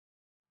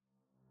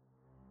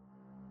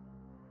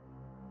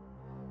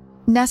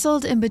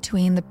Nestled in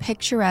between the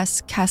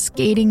picturesque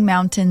cascading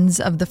mountains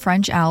of the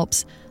French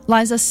Alps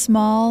lies a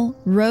small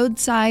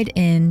roadside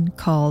inn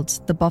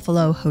called the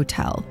Buffalo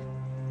Hotel.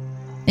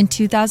 In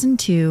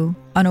 2002,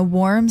 on a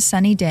warm,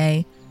 sunny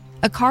day,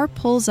 a car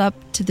pulls up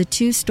to the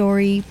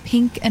 2-story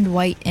pink and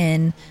white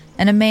inn,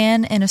 and a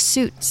man in a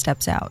suit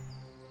steps out.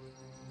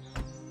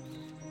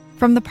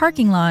 From the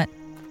parking lot,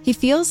 he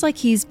feels like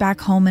he's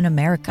back home in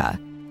America.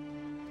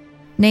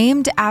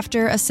 Named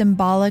after a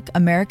symbolic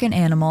American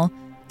animal,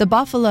 the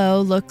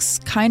buffalo looks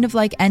kind of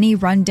like any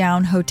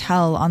rundown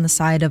hotel on the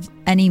side of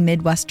any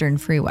Midwestern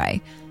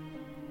freeway.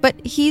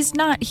 But he's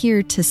not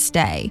here to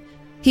stay.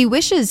 He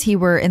wishes he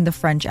were in the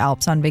French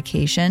Alps on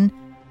vacation,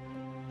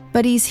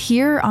 but he's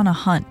here on a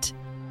hunt.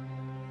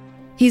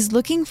 He's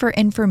looking for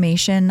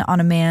information on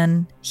a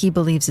man he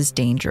believes is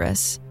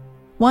dangerous.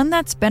 One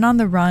that's been on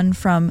the run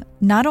from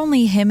not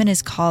only him and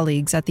his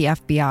colleagues at the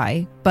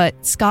FBI,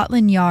 but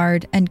Scotland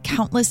Yard and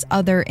countless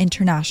other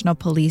international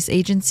police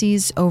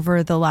agencies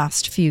over the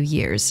last few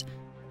years.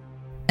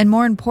 And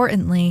more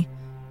importantly,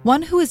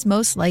 one who is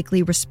most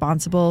likely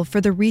responsible for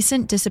the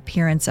recent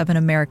disappearance of an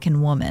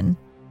American woman,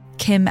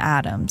 Kim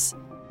Adams.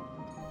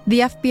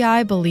 The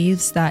FBI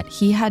believes that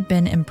he had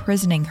been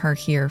imprisoning her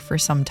here for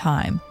some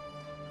time.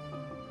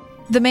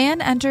 The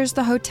man enters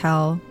the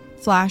hotel,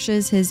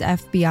 flashes his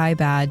FBI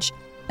badge,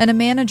 and a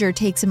manager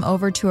takes him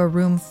over to a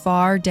room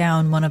far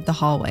down one of the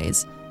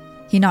hallways.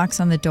 He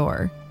knocks on the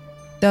door,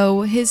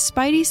 though his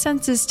spidey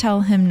senses tell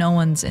him no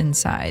one's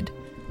inside.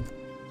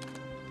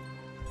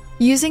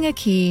 Using a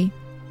key,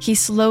 he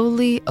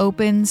slowly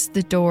opens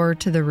the door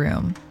to the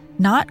room,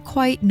 not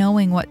quite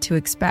knowing what to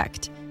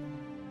expect.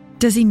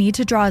 Does he need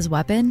to draw his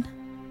weapon?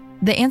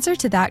 The answer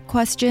to that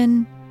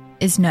question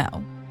is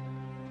no.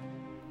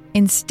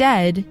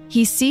 Instead,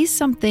 he sees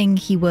something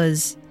he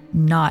was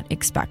not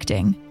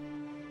expecting.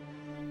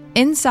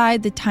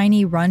 Inside the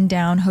tiny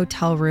rundown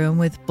hotel room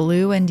with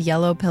blue and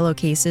yellow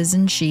pillowcases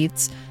and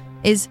sheets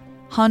is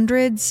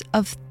hundreds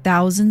of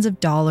thousands of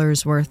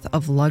dollars worth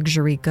of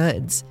luxury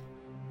goods.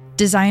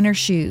 Designer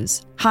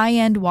shoes,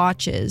 high-end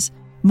watches,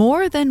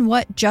 more than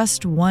what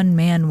just one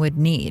man would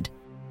need.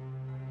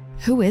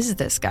 Who is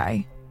this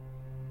guy?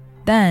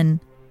 Then,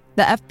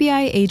 the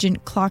FBI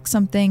agent clocks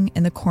something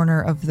in the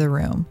corner of the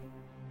room.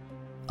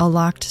 A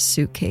locked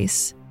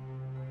suitcase.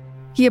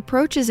 He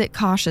approaches it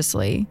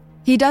cautiously.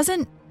 He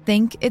doesn't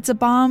think it's a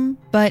bomb,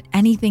 but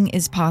anything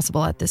is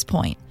possible at this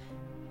point.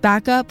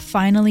 Backup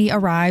finally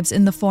arrives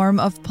in the form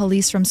of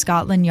police from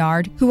Scotland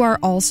Yard who are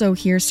also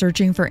here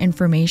searching for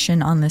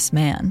information on this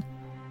man.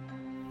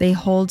 They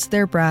hold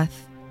their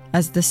breath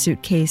as the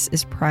suitcase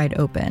is pried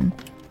open.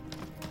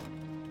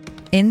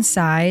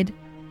 Inside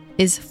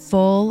is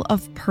full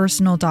of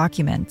personal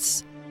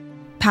documents.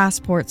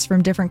 Passports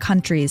from different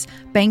countries,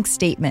 bank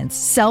statements,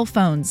 cell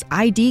phones,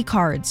 ID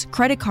cards,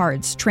 credit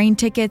cards, train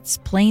tickets,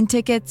 plane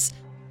tickets.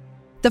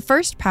 The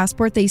first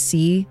passport they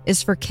see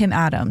is for Kim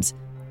Adams.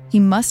 He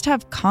must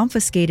have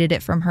confiscated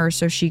it from her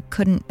so she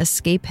couldn't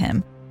escape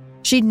him.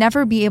 She'd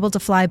never be able to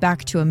fly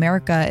back to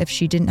America if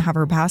she didn't have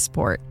her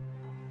passport.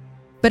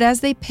 But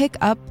as they pick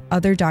up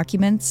other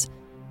documents,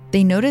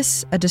 they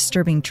notice a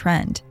disturbing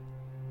trend.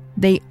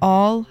 They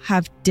all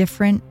have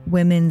different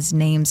women's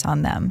names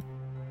on them.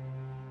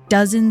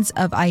 Dozens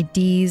of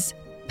IDs,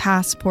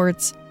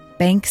 passports,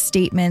 bank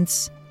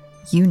statements,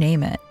 you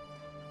name it.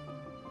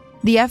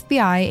 The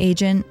FBI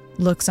agent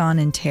looks on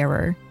in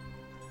terror.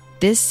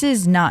 This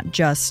is not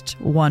just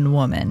one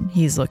woman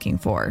he's looking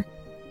for.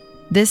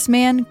 This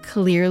man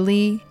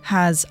clearly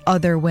has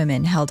other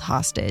women held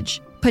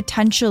hostage,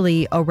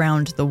 potentially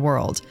around the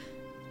world.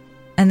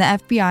 And the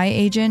FBI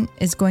agent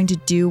is going to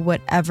do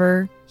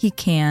whatever he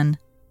can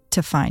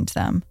to find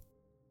them.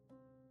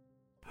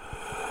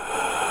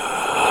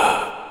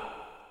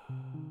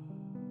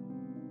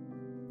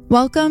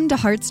 Welcome to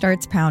Heart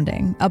Starts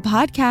Pounding, a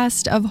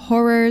podcast of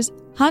horrors,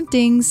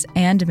 hauntings,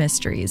 and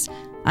mysteries.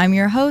 I'm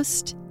your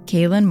host,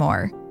 Kaylin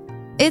Moore.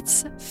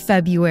 It's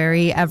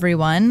February,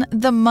 everyone,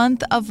 the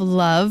month of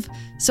love,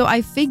 so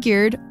I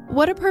figured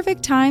what a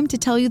perfect time to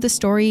tell you the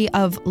story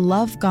of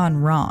love gone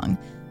wrong.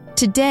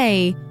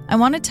 Today, I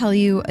want to tell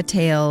you a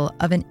tale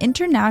of an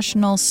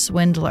international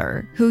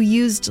swindler who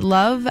used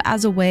love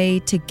as a way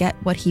to get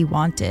what he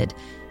wanted,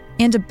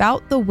 and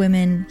about the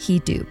women he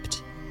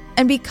duped.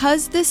 And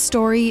because this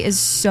story is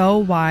so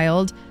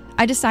wild,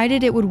 I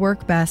decided it would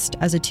work best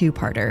as a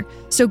two-parter.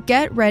 So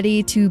get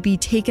ready to be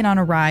taken on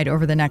a ride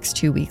over the next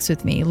 2 weeks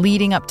with me,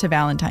 leading up to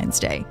Valentine's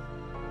Day.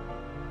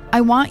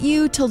 I want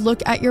you to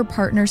look at your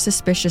partner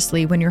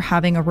suspiciously when you're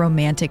having a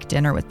romantic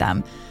dinner with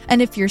them.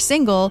 And if you're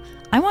single,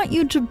 I want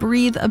you to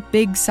breathe a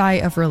big sigh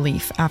of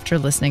relief after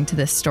listening to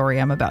this story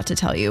I'm about to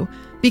tell you.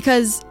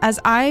 Because as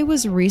I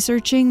was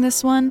researching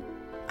this one,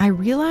 I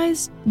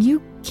realized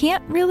you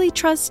can't really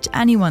trust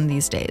anyone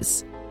these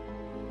days.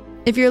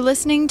 If you're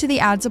listening to the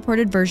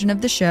ad-supported version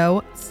of the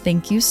show,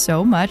 thank you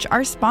so much.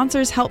 Our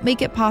sponsors help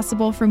make it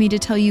possible for me to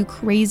tell you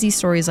crazy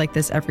stories like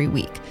this every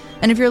week.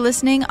 And if you're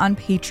listening on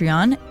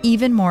Patreon,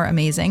 even more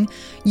amazing.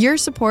 Your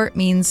support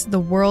means the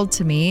world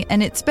to me,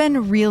 and it's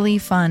been really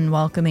fun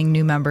welcoming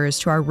new members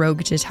to our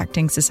Rogue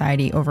Detecting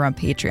Society over on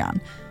Patreon.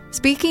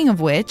 Speaking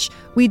of which,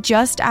 we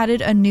just added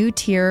a new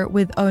tier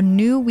with a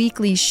new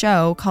weekly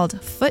show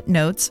called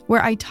Footnotes,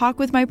 where I talk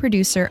with my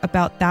producer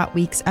about that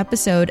week's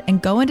episode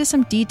and go into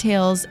some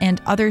details and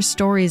other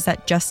stories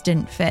that just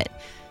didn't fit.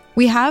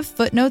 We have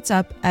Footnotes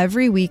up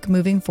every week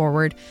moving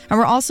forward, and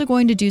we're also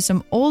going to do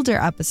some older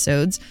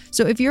episodes,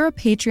 so if you're a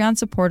Patreon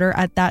supporter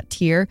at that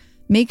tier,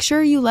 make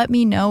sure you let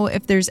me know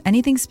if there's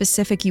anything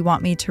specific you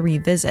want me to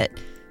revisit.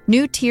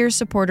 New tier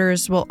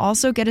supporters will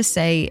also get a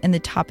say in the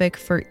topic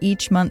for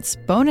each month's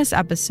bonus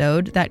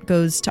episode that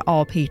goes to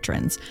all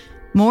patrons.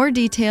 More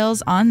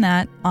details on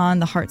that on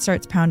the Heart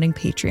Starts Pounding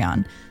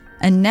Patreon.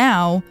 And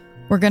now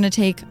we're going to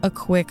take a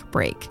quick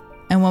break.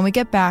 And when we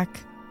get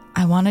back,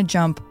 I want to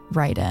jump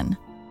right in.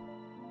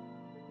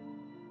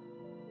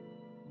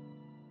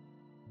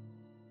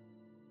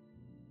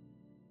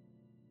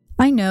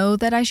 I know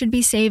that I should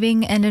be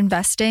saving and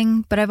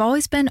investing, but I've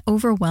always been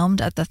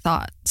overwhelmed at the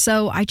thought,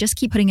 so I just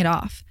keep putting it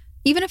off.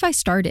 Even if I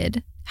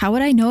started, how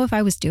would I know if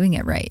I was doing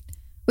it right?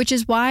 Which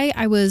is why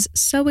I was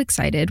so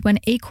excited when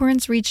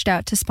Acorns reached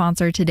out to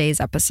sponsor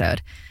today's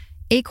episode.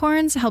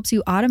 Acorns helps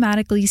you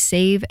automatically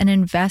save and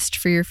invest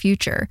for your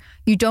future.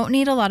 You don't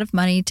need a lot of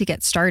money to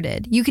get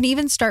started. You can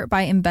even start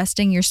by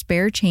investing your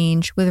spare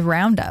change with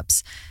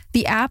roundups.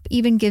 The app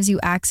even gives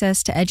you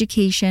access to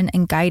education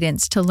and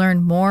guidance to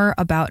learn more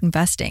about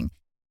investing.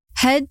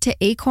 Head to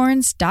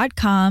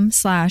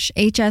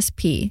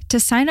acorns.com/HSP to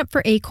sign up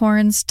for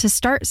Acorns to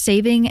start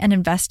saving and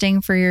investing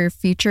for your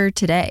future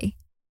today.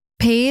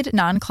 Paid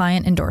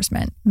non-client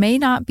endorsement may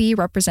not be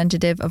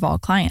representative of all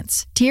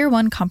clients. Tier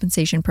 1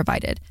 compensation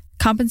provided.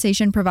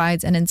 Compensation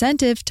provides an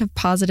incentive to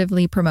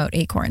positively promote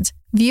Acorns.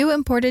 View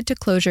imported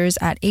disclosures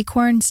at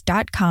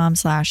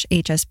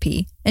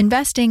acorns.com/HSP.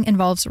 Investing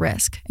involves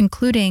risk,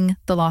 including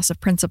the loss of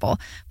principal.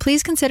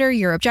 Please consider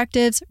your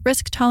objectives,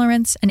 risk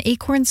tolerance, and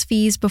Acorns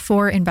fees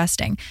before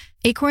investing.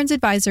 Acorns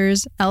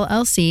Advisors,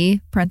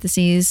 LLC,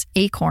 parentheses,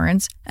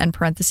 Acorns, and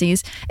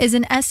parentheses, is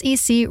an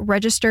SEC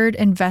registered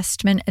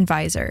investment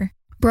advisor.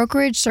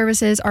 Brokerage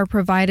services are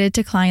provided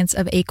to clients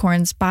of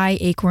Acorns by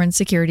Acorns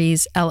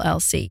Securities,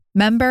 LLC.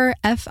 Member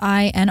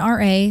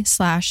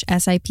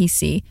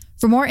FINRA/SIPC.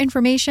 For more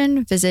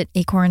information, visit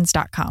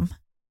acorns.com.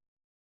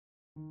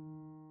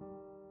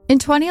 In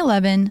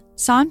 2011,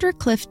 Sandra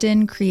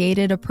Clifton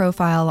created a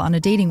profile on a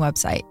dating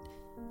website.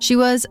 She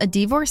was a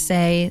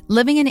divorcee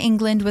living in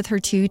England with her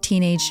 2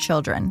 teenage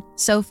children,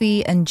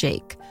 Sophie and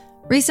Jake.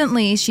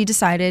 Recently, she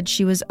decided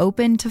she was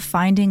open to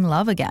finding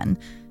love again.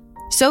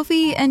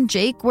 Sophie and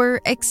Jake were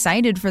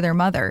excited for their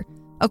mother.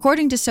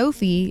 According to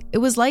Sophie, it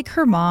was like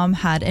her mom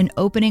had an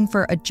opening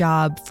for a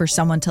job for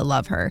someone to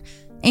love her,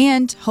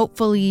 and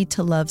hopefully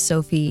to love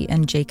Sophie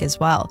and Jake as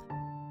well.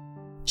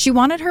 She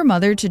wanted her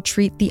mother to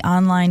treat the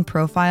online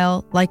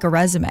profile like a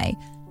resume,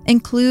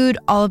 include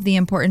all of the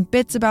important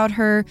bits about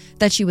her,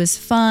 that she was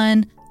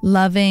fun,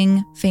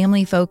 loving,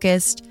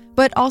 family-focused,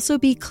 but also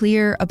be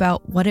clear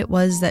about what it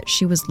was that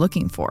she was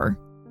looking for.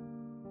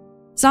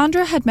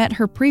 Sandra had met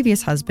her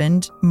previous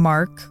husband,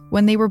 Mark,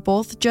 when they were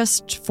both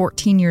just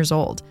 14 years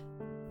old.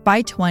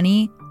 By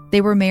 20, they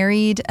were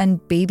married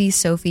and baby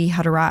Sophie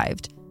had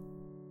arrived.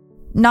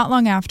 Not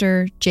long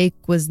after, Jake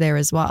was there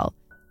as well.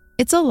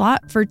 It's a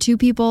lot for 2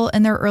 people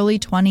in their early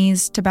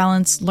 20s to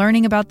balance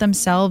learning about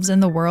themselves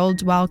and the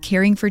world while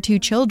caring for 2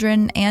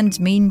 children and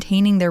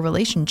maintaining their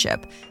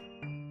relationship.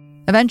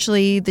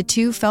 Eventually, the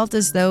 2 felt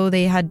as though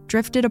they had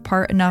drifted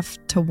apart enough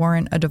to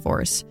warrant a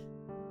divorce.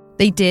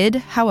 They did,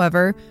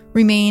 however,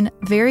 remain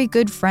very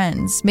good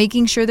friends,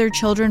 making sure their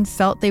children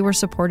felt they were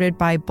supported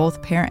by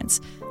both parents.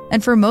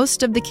 And for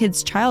most of the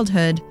kids'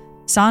 childhood,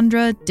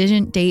 Sandra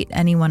didn't date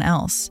anyone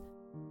else.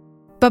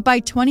 But by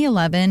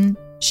 2011,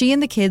 she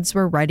and the kids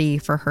were ready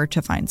for her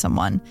to find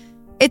someone.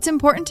 It's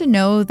important to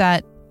know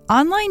that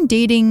online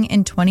dating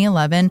in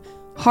 2011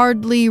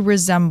 hardly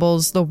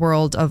resembles the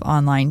world of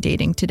online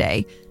dating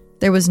today.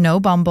 There was no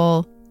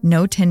Bumble,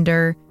 no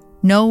Tinder,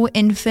 no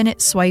infinite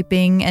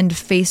swiping and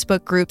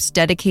Facebook groups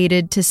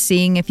dedicated to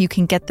seeing if you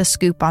can get the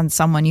scoop on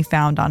someone you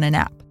found on an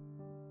app.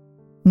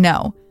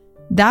 No,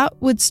 that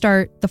would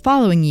start the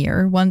following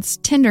year once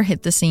Tinder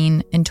hit the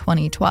scene in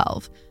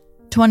 2012.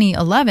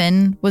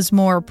 2011 was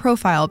more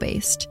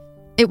profile-based.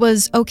 It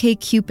was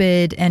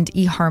OkCupid and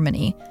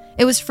eHarmony.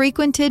 It was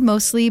frequented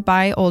mostly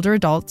by older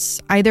adults,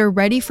 either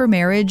ready for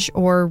marriage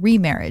or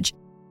remarriage.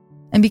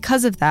 And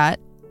because of that,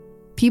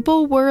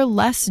 people were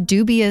less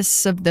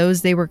dubious of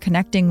those they were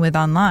connecting with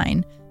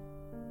online.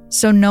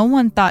 So no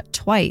one thought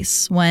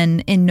twice when,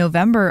 in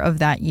November of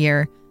that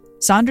year,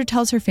 Sandra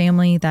tells her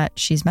family that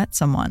she's met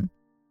someone.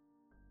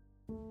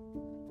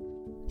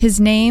 His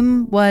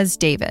name was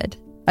David,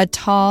 a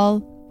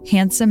tall,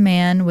 handsome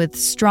man with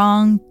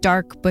strong,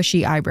 dark,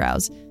 bushy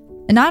eyebrows.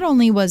 And not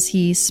only was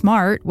he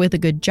smart with a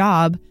good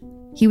job,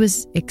 He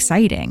was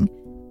exciting.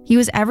 He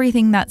was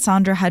everything that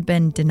Sandra had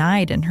been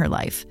denied in her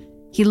life.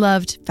 He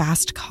loved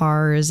fast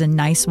cars and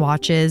nice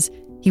watches.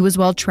 He was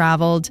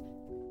well-traveled.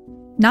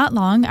 Not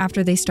long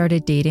after they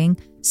started dating,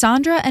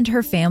 Sandra and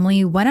her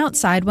family went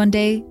outside one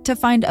day to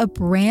find a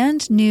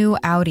brand new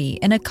Audi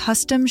in a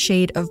custom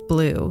shade of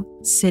blue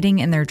sitting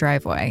in their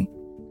driveway.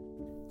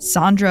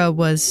 Sandra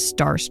was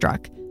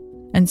starstruck,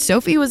 and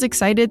Sophie was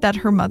excited that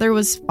her mother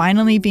was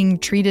finally being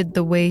treated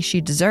the way she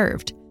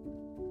deserved.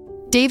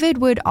 David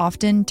would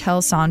often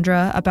tell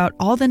Sandra about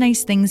all the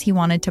nice things he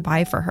wanted to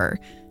buy for her.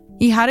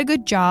 He had a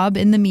good job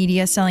in the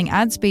media selling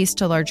ad space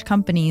to large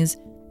companies,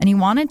 and he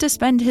wanted to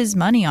spend his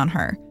money on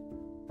her.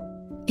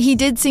 He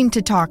did seem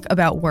to talk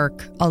about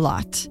work a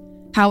lot,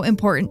 how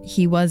important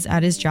he was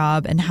at his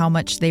job and how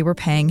much they were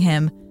paying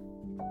him.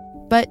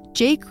 But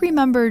Jake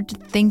remembered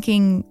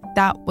thinking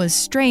that was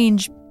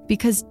strange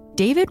because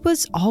David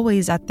was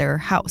always at their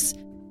house.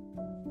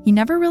 He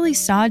never really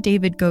saw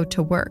David go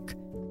to work.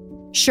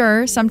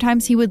 Sure,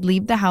 sometimes he would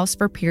leave the house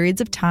for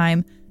periods of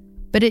time,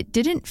 but it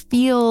didn't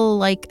feel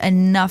like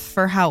enough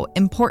for how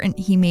important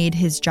he made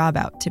his job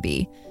out to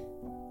be.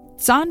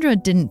 Sandra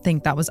didn't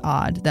think that was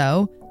odd,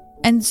 though,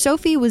 and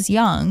Sophie was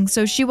young,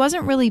 so she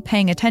wasn't really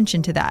paying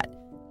attention to that.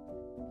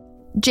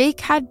 Jake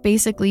had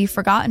basically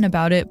forgotten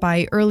about it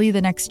by early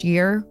the next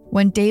year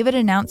when David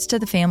announced to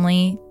the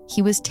family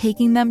he was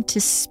taking them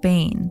to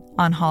Spain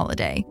on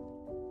holiday.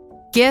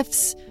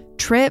 Gifts,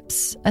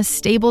 trips, a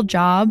stable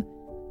job.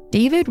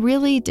 David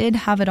really did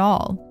have it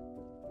all.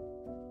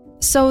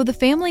 So the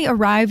family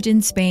arrived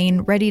in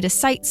Spain ready to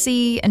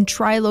sightsee and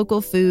try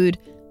local food,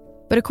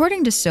 but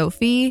according to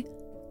Sophie,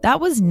 that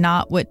was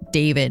not what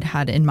David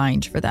had in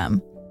mind for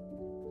them.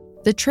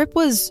 The trip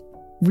was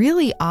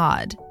really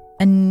odd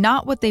and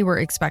not what they were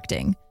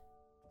expecting.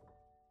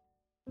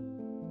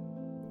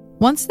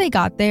 Once they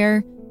got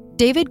there,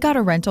 David got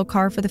a rental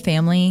car for the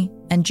family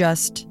and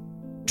just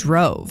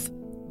drove.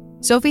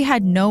 Sophie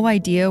had no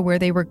idea where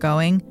they were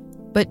going,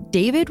 but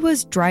David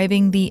was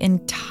driving the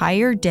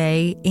entire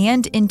day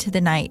and into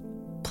the night,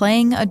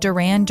 playing a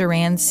Duran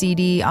Duran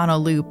CD on a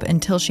loop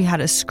until she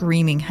had a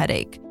screaming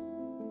headache.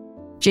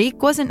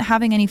 Jake wasn't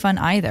having any fun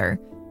either.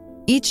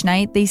 Each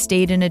night they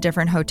stayed in a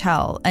different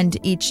hotel, and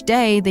each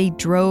day they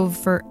drove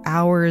for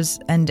hours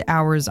and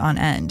hours on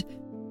end.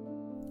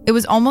 It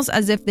was almost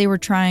as if they were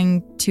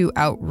trying to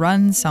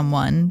outrun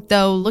someone,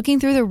 though looking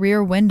through the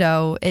rear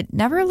window, it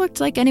never looked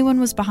like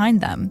anyone was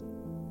behind them.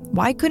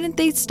 Why couldn't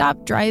they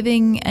stop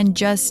driving and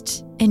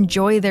just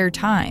enjoy their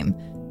time?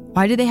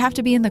 Why did they have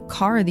to be in the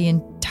car the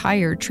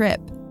entire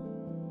trip?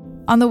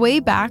 On the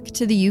way back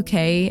to the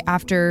UK,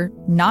 after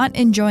not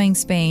enjoying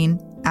Spain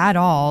at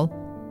all,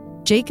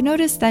 Jake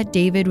noticed that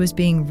David was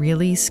being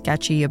really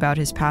sketchy about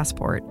his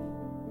passport.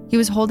 He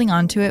was holding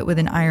onto it with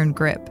an iron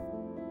grip.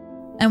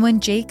 And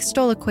when Jake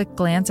stole a quick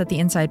glance at the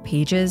inside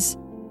pages,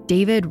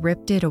 David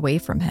ripped it away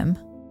from him.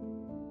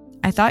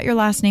 "I thought your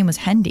last name was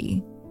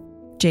Hendy,"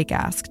 Jake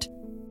asked.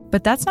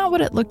 But that's not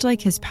what it looked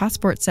like his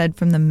passport said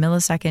from the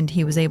millisecond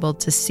he was able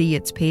to see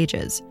its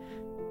pages.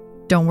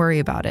 "Don't worry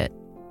about it,"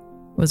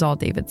 was all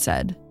David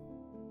said.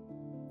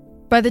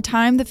 By the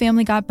time the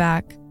family got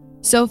back,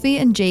 Sophie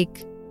and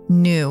Jake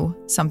knew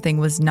something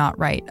was not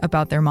right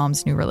about their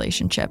mom's new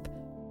relationship.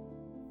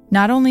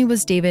 Not only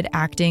was David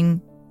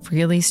acting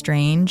really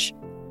strange,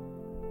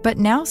 but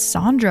now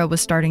Sandra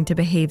was starting to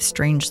behave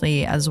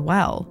strangely as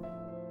well.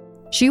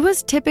 She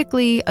was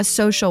typically a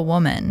social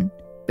woman,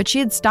 but she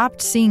had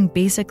stopped seeing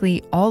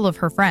basically all of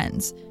her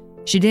friends.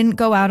 She didn't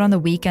go out on the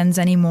weekends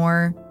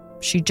anymore.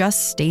 She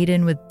just stayed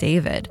in with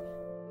David.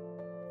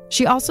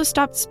 She also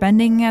stopped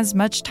spending as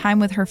much time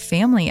with her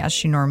family as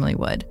she normally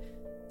would.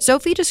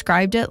 Sophie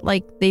described it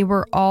like they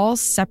were all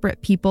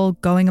separate people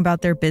going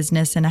about their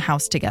business in a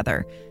house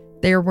together.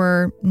 There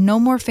were no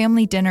more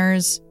family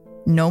dinners,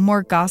 no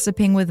more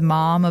gossiping with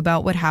mom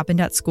about what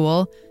happened at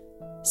school.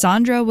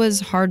 Sandra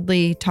was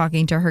hardly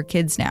talking to her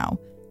kids now,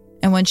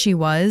 and when she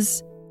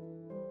was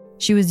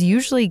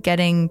usually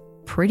getting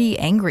pretty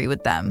angry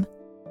with them.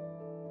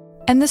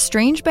 And the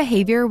strange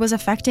behavior was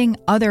affecting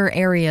other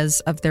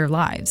areas of their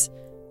lives.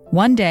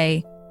 One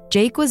day,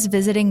 Jake was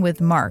visiting with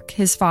Mark,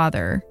 his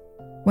father,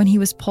 when he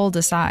was pulled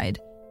aside.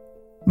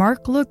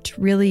 Mark looked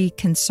really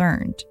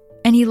concerned,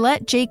 and he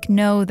let Jake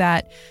know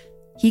that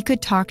he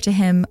could talk to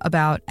him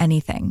about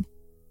anything.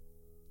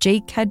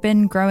 Jake had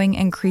been growing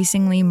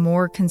increasingly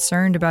more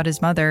concerned about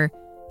his mother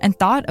and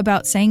thought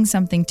about saying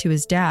something to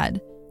his dad.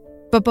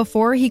 But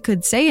before he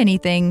could say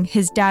anything,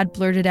 his dad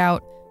blurted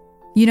out,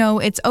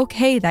 "It's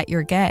okay that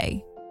you're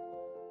gay."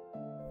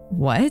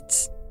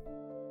 What?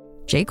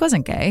 Jake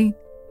wasn't gay.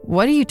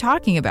 "What are you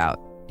talking about?"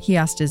 he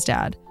asked his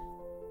dad.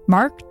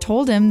 Mark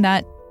told him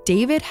that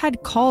David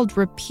had called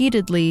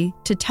repeatedly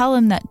to tell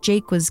him that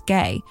Jake was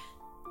gay,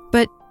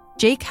 but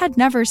Jake had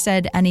never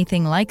said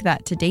anything like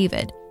that to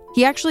David.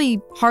 He actually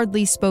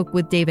hardly spoke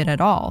with David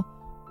at all.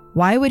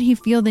 Why would he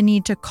feel the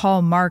need to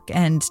call Mark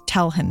and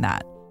tell him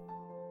that?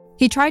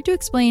 He tried to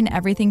explain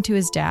everything to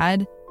his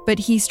dad, but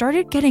he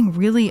started getting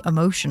really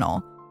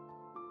emotional.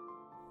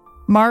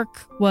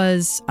 Mark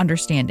was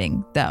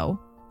understanding, though,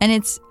 And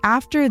it's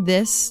after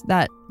this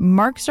that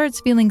Mark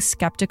starts feeling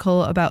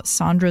skeptical about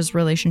Sandra's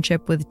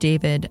relationship with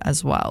David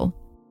as well.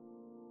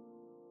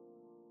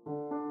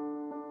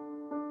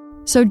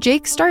 So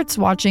Jake starts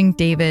watching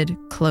David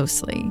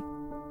closely.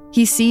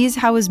 He sees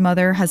how his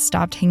mother has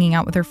stopped hanging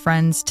out with her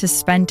friends to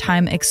spend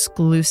time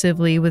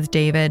exclusively with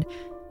David.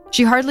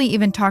 She hardly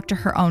even talked to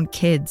her own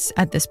kids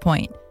at this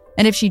point.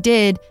 And if she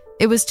did,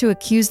 it was to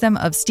accuse them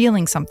of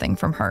stealing something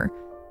from her.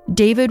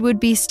 David would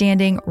be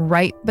standing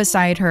right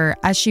beside her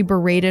as she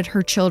berated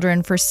her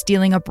children for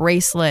stealing a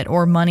bracelet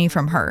or money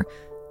from her.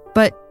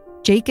 But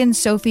Jake and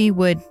Sophie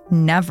would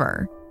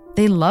never.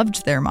 They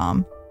loved their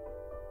mom.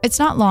 It's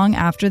not long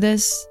after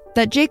this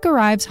that Jake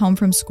arrives home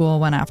from school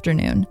one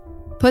afternoon,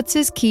 puts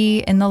his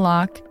key in the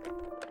lock,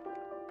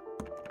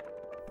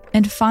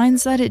 and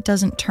finds that it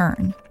doesn't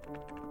turn.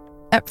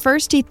 At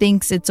first, he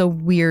thinks it's a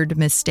weird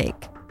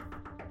mistake.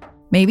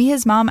 Maybe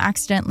his mom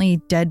accidentally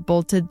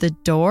deadbolted the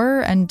door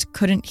and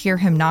couldn't hear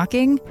him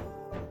knocking.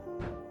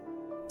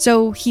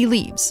 So he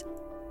leaves,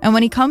 and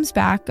when he comes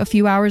back a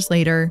few hours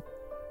later,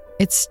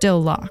 it's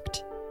still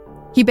locked.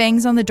 He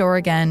bangs on the door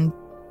again,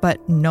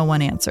 but no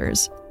one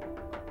answers.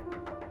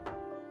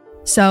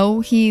 So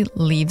he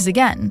leaves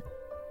again.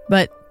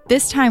 But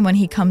this time when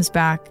he comes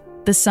back,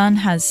 the sun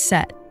has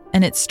set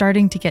and it's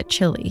starting to get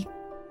chilly.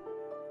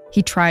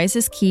 He tries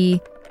his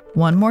key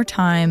one more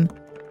time,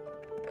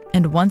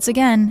 and once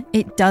again,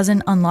 it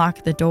doesn't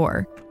unlock the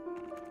door.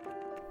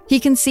 He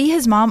can see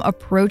his mom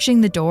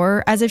approaching the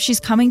door as if she's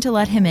coming to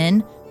let him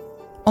in,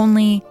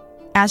 only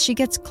as she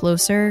gets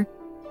closer,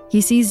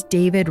 he sees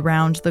David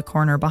round the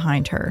corner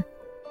behind her.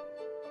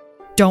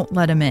 "Don't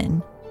let him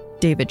in,"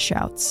 David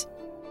shouts.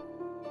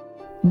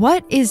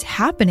 What is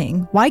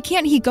happening? Why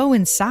can't he go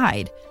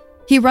inside?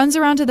 He runs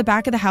around to the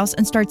back of the house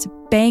and starts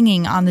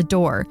banging on the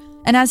door,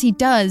 and as he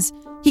does,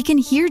 he can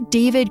hear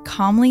David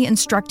calmly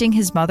instructing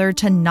his mother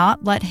to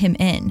not let him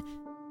in.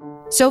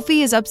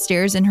 Sophie is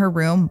upstairs in her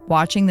room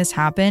watching this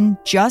happen,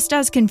 just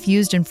as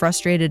confused and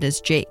frustrated as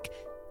Jake.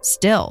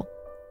 Still,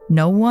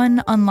 no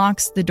one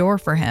unlocks the door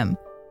for him.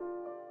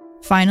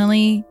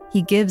 Finally,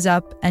 he gives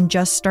up and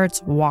just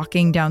starts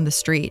walking down the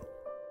street.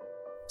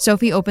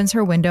 Sophie opens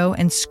her window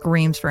and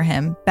screams for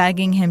him,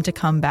 begging him to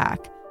come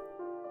back.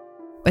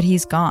 But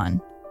he's gone.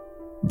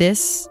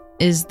 This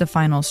is the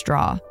final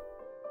straw.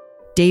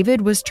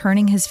 David was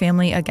turning his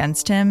family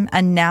against him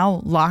and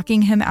now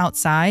locking him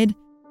outside.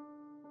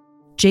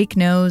 Jake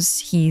knows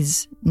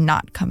he's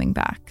not coming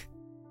back.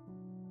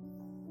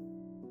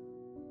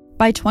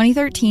 By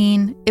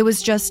 2013, it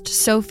was just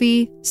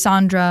Sophie,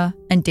 Sandra,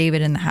 and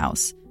David in the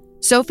house.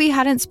 Sophie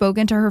hadn't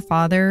spoken to her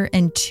father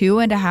in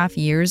 2.5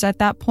 years at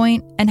that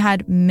point and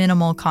had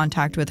minimal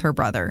contact with her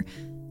brother.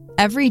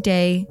 Every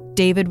day,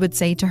 David would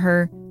say to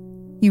her,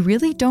 "You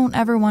really don't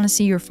ever want to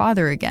see your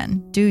father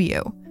again, do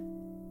you?"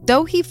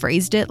 Though he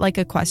phrased it like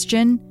a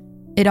question,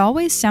 it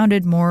always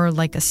sounded more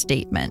like a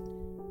statement.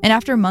 And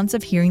after months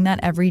of hearing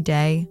that every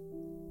day,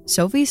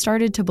 Sophie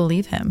started to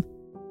believe him.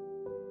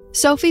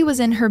 Sophie was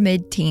in her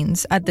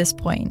mid-teens at this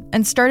point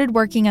and started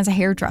working as a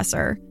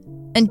hairdresser.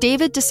 And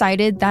David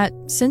decided that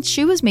since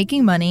she was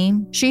making money,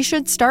 she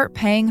should start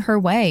paying her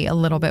way a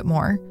little bit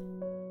more.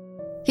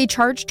 He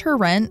charged her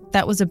rent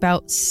that was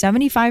about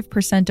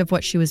 75% of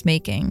what she was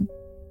making.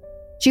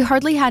 She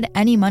hardly had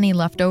any money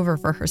left over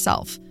for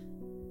herself.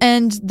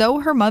 And though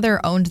her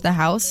mother owned the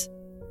house,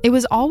 it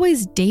was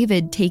always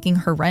David taking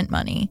her rent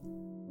money.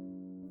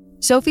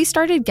 Sophie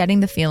started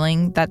getting the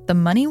feeling that the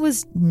money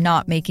was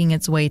not making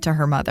its way to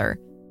her mother.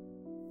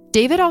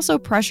 David also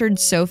pressured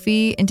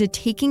Sophie into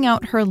taking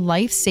out her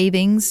life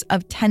savings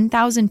of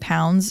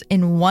 £10,000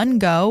 in one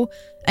go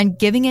and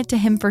giving it to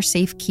him for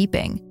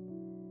safekeeping.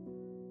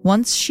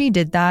 Once she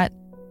did that,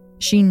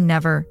 she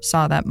never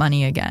saw that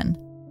money again.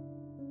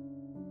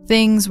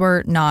 Things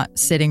were not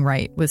sitting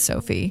right with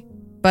Sophie,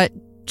 but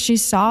she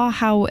saw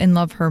how in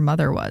love her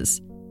mother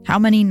was, how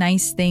many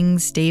nice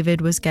things David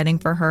was getting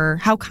for her,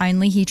 how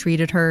kindly he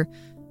treated her.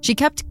 She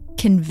kept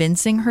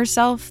convincing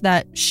herself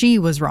that she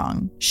was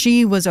wrong.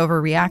 She was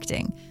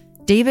overreacting.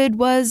 David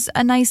was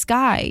a nice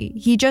guy.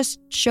 He just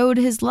showed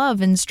his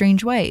love in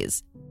strange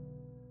ways.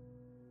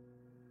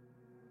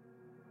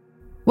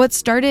 What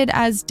started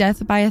as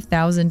death by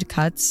 1,000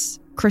 cuts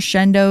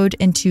crescendoed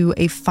into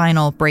a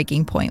final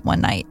breaking point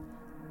one night.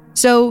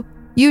 So,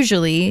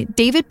 usually,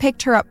 David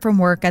picked her up from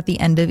work at the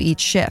end of each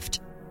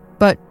shift.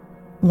 But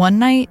one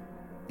night,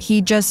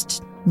 he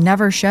just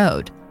never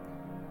showed.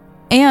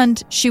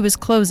 And she was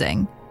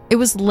closing. It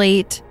was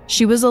late,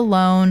 she was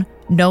alone,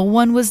 no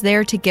one was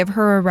there to give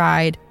her a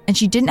ride, and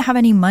she didn't have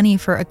any money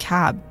for a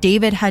cab.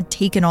 David had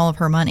taken all of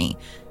her money.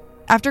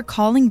 After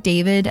calling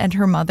David and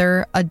her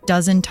mother a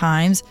dozen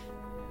times,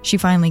 she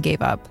finally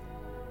gave up.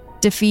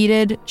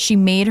 Defeated, she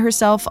made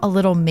herself a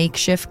little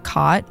makeshift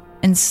cot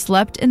and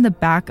slept in the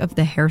back of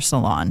the hair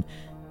salon.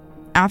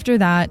 After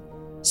that,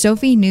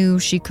 Sophie knew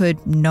she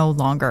could no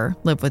longer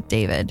live with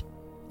David.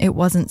 It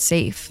wasn't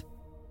safe.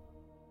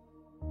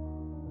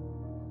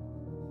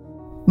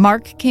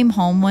 Mark came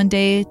home one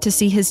day to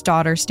see his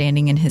daughter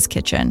standing in his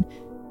kitchen.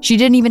 She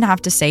didn't even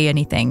have to say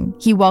anything.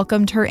 He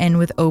welcomed her in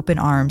with open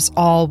arms.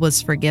 All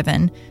was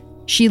forgiven.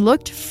 She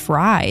looked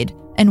fried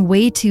and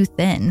way too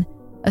thin,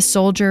 a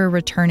soldier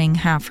returning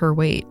half her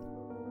weight.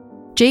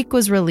 Jake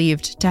was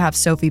relieved to have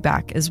Sophie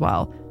back as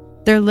well.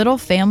 Their little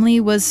family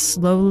was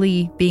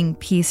slowly being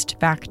pieced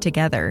back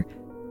together,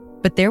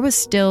 but there was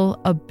still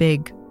a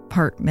big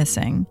part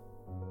missing.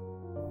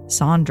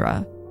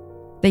 Sandra.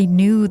 They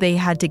knew they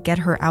had to get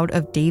her out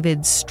of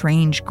David's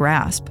strange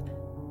grasp.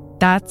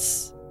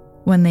 That's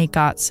when they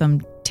got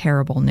some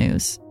terrible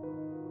news.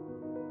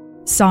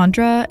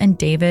 Sandra and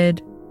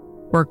David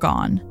were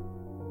gone,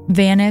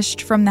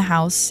 vanished from the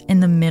house in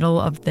the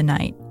middle of the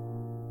night.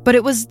 But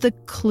it was the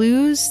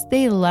clues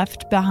they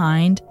left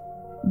behind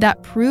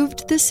that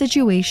proved the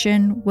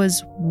situation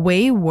was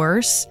way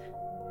worse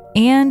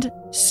and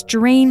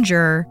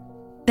stranger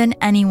than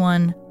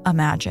anyone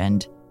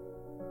imagined.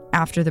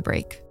 After the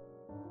break.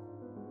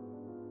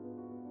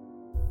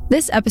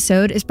 This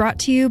episode is brought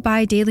to you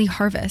by Daily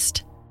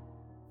Harvest.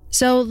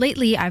 So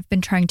lately, I've been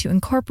trying to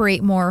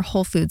incorporate more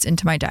whole foods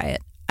into my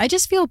diet. I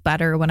just feel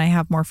better when I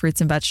have more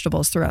fruits and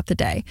vegetables throughout the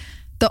day.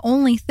 The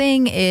only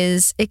thing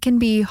is, it can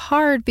be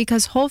hard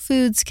because whole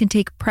foods can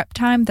take prep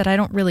time that I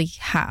don't really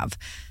have.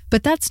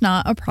 But that's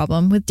not a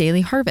problem with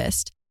Daily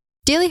Harvest.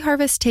 Daily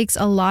Harvest takes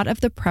a lot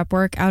of the prep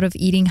work out of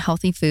eating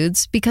healthy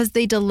foods because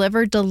they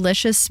deliver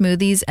delicious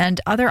smoothies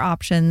and other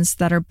options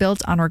that are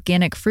built on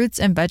organic fruits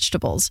and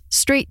vegetables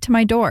straight to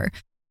my door.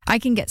 I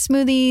can get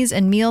smoothies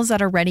and meals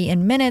that are ready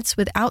in minutes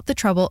without the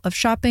trouble of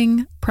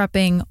shopping,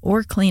 prepping,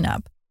 or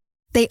cleanup.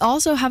 They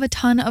also have a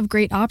ton of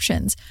great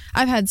options.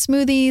 I've had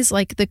smoothies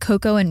like the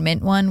cocoa and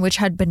mint one, which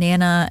had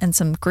banana and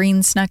some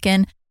greens snuck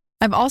in.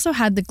 I've also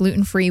had the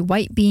gluten-free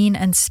white bean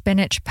and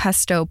spinach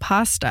pesto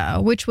pasta,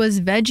 which was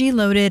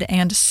veggie-loaded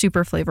and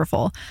super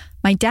flavorful.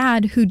 My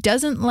dad, who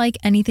doesn't like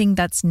anything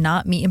that's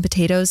not meat and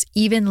potatoes,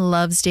 even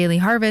loves Daily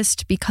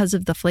Harvest because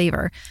of the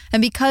flavor.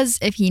 And because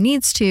if he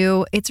needs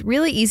to, it's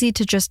really easy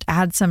to just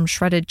add some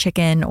shredded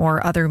chicken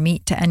or other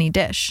meat to any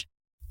dish.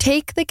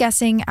 Take the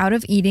guessing out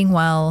of eating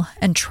well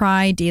and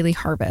try Daily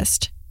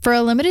Harvest. For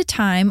a limited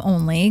time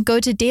only, go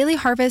to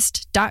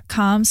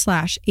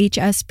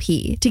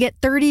dailyharvest.com/HSP to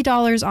get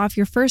 $30 off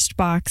your first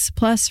box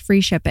plus free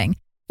shipping.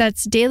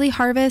 That's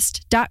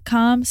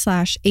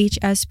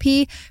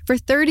dailyharvest.com/HSP for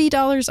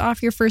 $30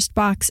 off your first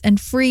box and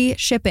free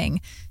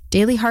shipping.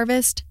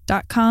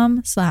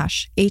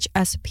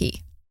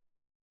 dailyharvest.com/HSP.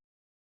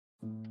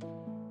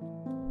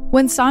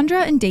 When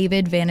Sandra and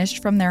David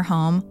vanished from their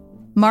home,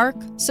 Mark,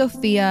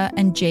 Sophia,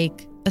 and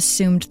Jake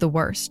assumed the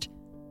worst.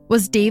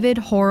 Was David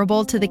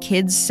horrible to the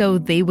kids so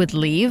they would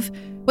leave?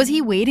 Was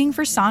he waiting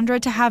for Sandra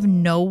to have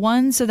no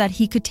one so that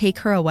he could take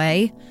her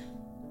away?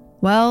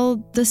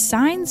 Well, the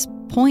signs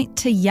point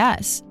to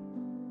yes.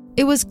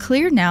 It was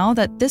clear now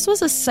that this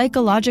was a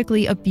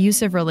psychologically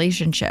abusive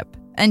relationship,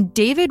 and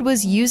David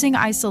was using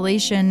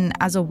isolation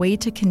as a way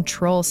to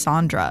control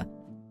Sandra.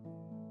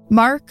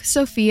 Mark,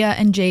 Sophia,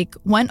 and Jake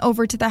went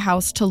over to the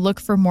house to look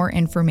for more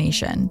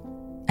information,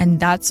 and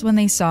that's when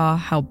they saw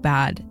how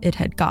bad it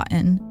had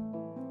gotten.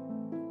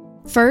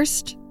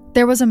 First,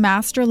 there was a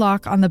master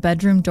lock on the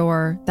bedroom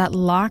door that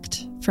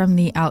locked from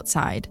the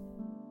outside.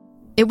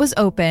 It was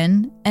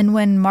open, and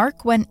when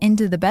Mark went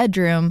into the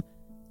bedroom,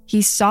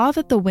 he saw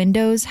that the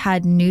windows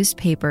had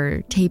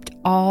newspaper taped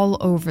all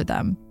over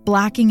them,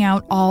 blacking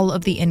out all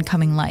of the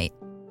incoming light.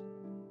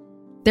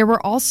 There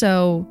were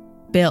also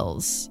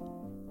bills,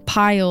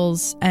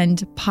 piles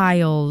and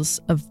piles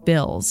of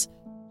bills.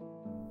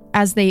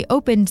 As they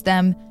opened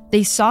them,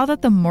 they saw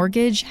that the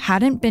mortgage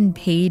hadn't been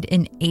paid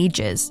in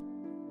ages.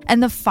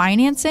 And the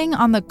financing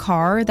on the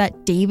car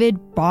that David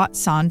bought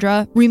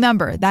Sandra,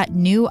 remember that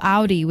new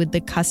Audi with the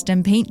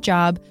custom paint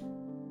job,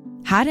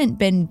 hadn't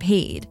been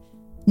paid.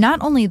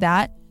 Not only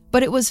that,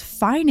 but it was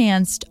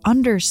financed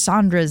under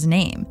Sandra's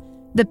name.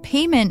 The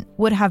payment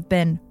would have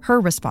been her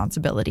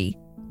responsibility,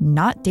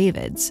 not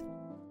David's.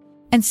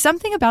 And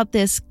something about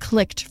this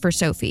clicked for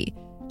Sophie.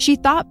 She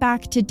thought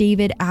back to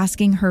David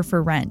asking her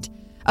for rent,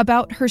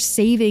 about her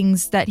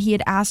savings that he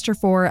had asked her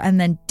for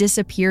and then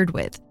disappeared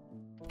with.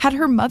 Had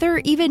her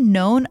mother even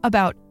known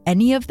about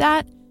any of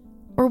that?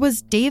 Or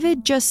was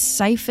David just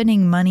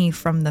siphoning money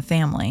from the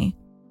family?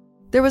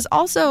 There was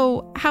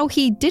also how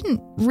he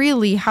didn't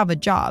really have a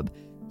job.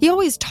 He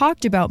always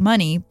talked about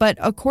money, but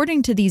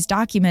according to these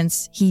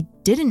documents, he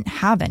didn't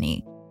have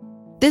any.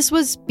 This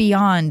was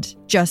beyond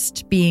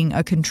just being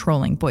a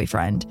controlling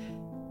boyfriend.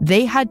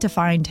 They had to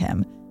find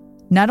him.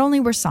 Not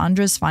only were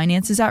Sandra's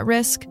finances at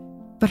risk,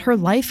 but her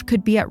life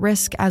could be at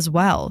risk as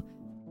well.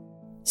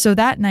 So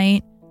that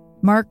night,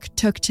 Mark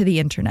took to the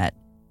internet.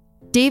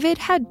 David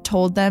had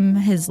told them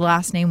his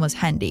last name was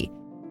Hendy,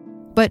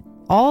 but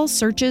all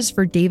searches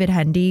for David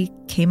Hendy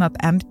came up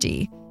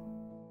empty.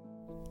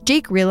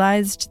 Jake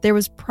realized there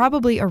was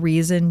probably a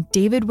reason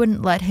David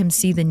wouldn't let him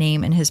see the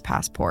name in his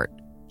passport.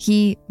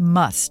 He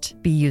must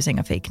be using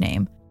a fake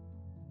name.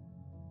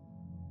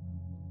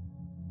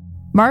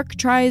 Mark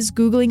tries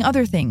Googling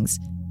other things.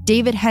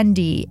 David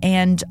Hendy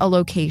and a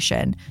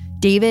location.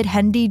 David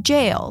Hendy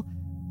jail.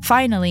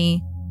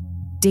 Finally,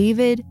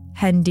 David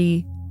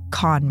Hendy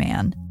con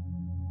man.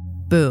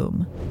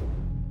 Boom.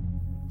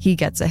 He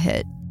gets a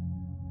hit.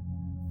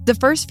 The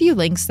first few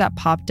links that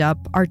popped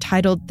up are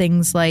titled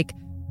things like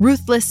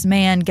 "Ruthless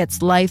Man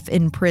Gets Life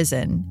in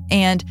Prison"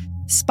 and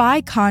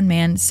 "Spy Con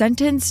Man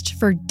Sentenced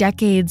for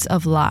Decades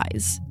of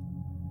Lies."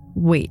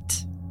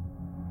 Wait,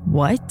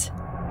 what?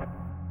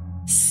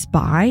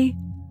 Spy?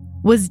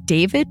 Was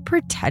David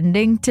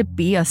pretending to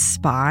be a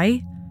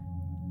spy?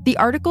 The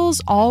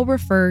articles all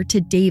refer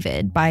to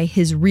David by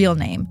his real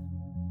name,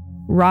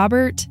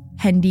 Robert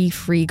Hendy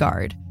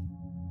Freegard.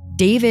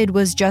 David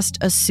was just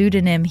a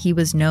pseudonym he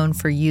was known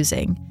for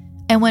using.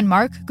 And when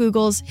Mark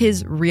Googles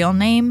his real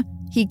name,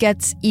 he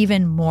gets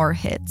even more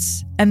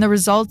hits. And the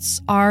results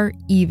are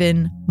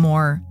even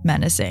more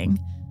menacing.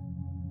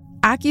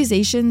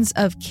 Accusations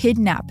of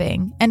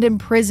kidnapping and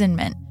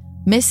imprisonment,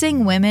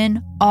 missing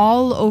women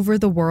all over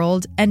the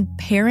world, and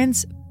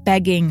parents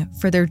begging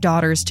for their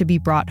daughters to be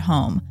brought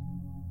home.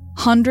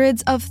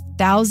 Hundreds of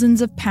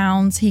thousands of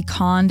pounds he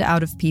conned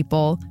out of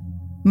people.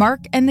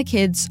 Mark and the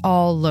kids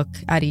all look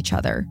at each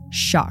other,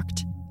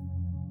 shocked.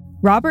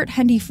 Robert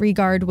Hendy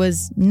Freegard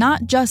was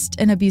not just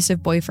an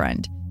abusive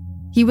boyfriend.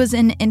 He was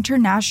an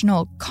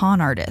international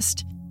con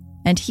artist,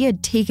 and he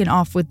had taken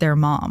off with their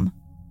mom.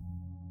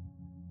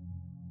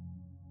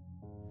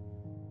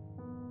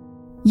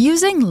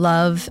 Using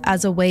love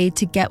as a way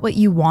to get what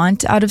you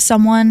want out of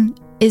someone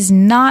is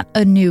not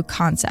a new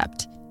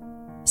concept.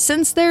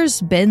 Since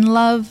there's been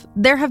love,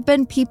 there have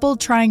been people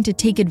trying to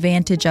take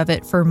advantage of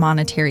it for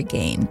monetary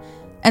gain.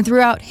 And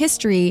throughout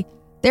history,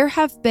 there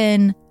have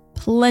been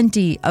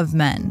plenty of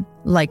men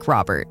like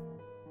Robert.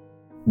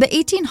 The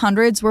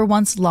 1800s were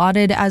once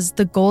lauded as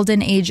the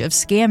golden age of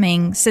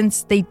scamming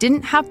since they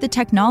didn't have the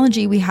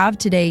technology we have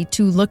today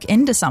to look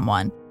into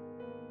someone.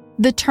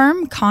 The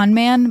term con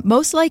man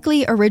most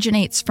likely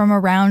originates from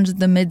around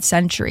the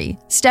mid-century,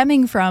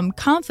 stemming from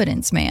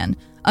confidence man,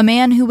 a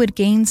man who would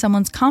gain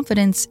someone's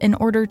confidence in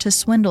order to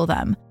swindle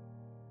them.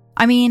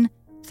 I mean,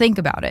 think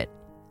about it.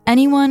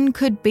 Anyone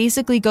could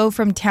basically go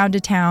from town to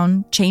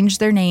town, change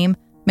their name,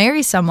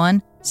 marry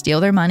someone, steal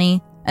their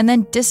money, and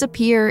then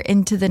disappear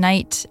into the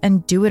night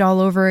and do it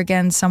all over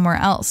again somewhere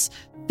else.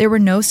 There were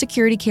no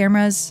security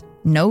cameras,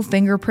 no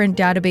fingerprint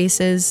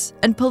databases,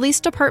 and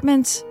police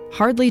departments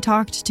hardly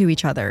talked to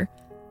each other.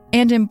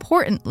 And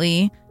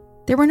importantly,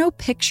 there were no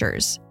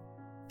pictures.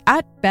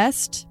 At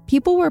best,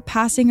 people were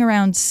passing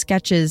around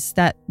sketches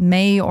that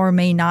may or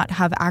may not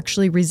have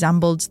actually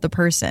resembled the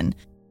person.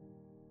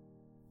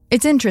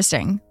 It's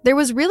interesting. There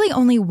was really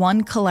only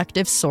one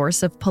collective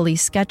source of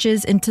police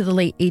sketches into the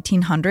late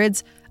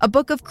 1800s, a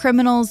book of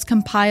criminals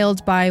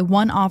compiled by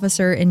one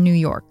officer in New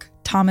York,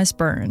 Thomas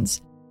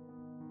Burns.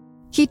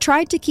 He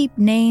tried to keep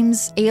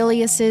names,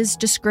 aliases,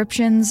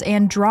 descriptions,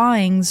 and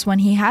drawings when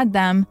he had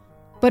them,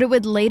 but it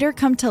would later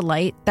come to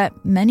light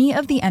that many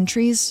of the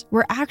entries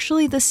were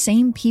actually the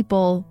same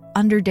people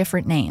under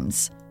different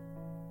names.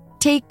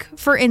 Take,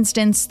 for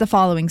instance, the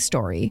following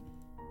story.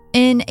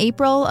 In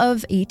April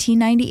of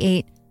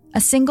 1898,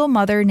 a single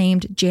mother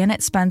named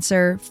Janet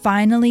Spencer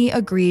finally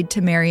agreed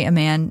to marry a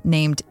man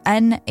named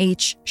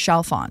N.H.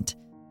 Chalfant.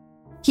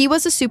 He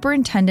was a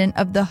superintendent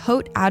of the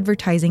Haute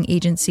advertising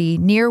agency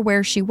near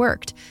where she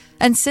worked,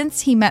 and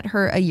since he met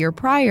her a year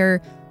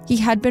prior, he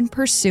had been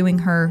pursuing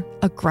her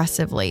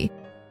aggressively.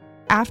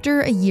 After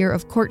a year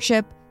of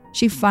courtship,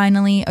 she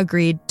finally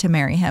agreed to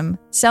marry him,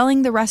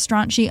 selling the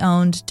restaurant she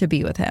owned to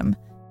be with him.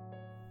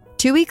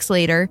 2 weeks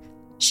later,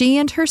 she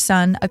and her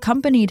son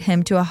accompanied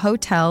him to a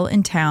hotel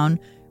in town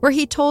where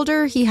he told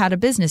her he had a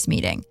business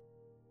meeting.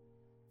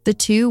 The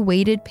two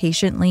waited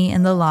patiently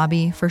in the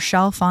lobby for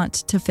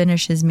Chalfant to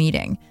finish his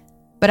meeting,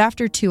 but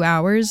after 2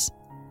 hours,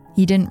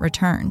 he didn't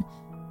return.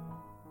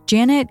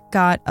 Janet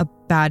got a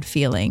bad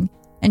feeling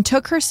and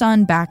took her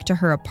son back to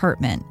her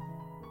apartment,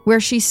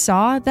 where she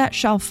saw that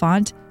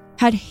Chalfant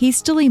had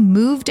hastily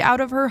moved out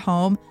of her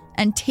home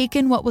and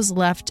taken what was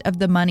left of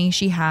the money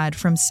she had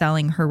from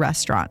selling her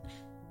restaurant.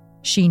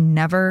 She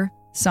never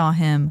saw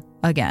him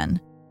again.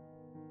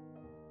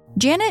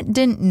 Janet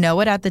didn't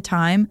know it at the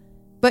time,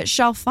 but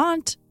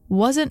Chalfant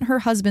wasn't her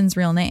husband's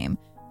real name.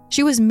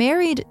 She was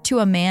married to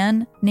a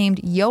man named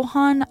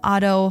Johann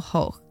Otto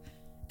Hoch,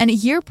 and a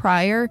year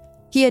prior,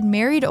 he had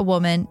married a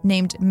woman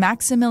named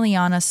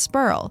Maximiliana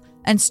Sperl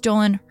and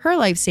stolen her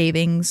life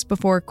savings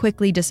before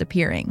quickly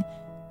disappearing.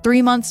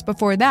 3 months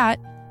before that,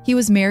 he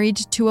was married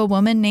to a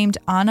woman named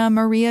Anna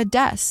Maria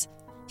Dess.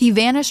 He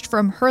vanished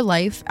from her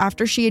life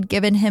after she had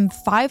given him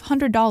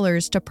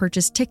 $500 to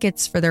purchase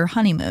tickets for their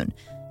honeymoon.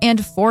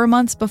 And 4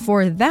 months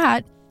before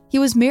that, he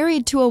was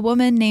married to a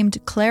woman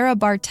named Clara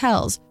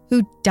Bartels,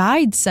 who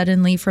died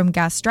suddenly from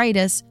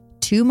gastritis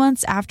 2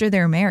 months after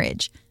their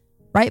marriage.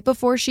 Right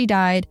before she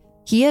died,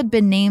 he had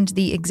been named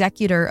the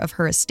executor of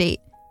her estate,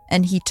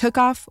 and he took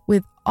off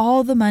with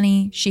all the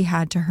money she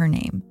had to her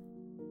name.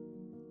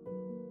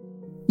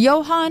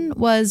 Johann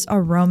was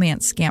a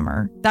romance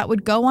scammer that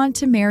would go on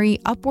to marry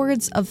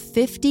upwards of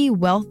 50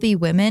 wealthy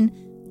women,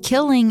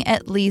 killing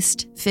at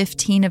least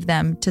 15 of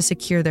them to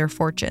secure their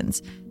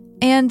fortunes.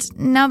 And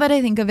now that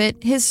I think of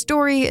it, his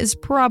story is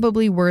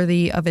probably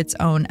worthy of its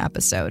own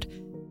episode.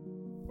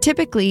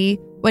 Typically,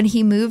 when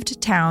he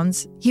moved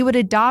towns, he would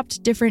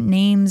adopt different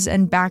names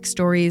and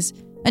backstories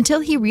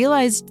until he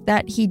realized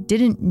that he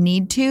didn't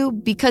need to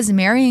because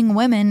marrying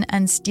women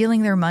and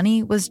stealing their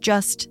money was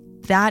just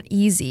that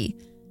easy.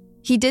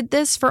 He did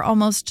this for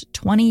almost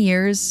 20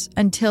 years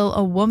until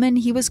a woman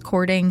he was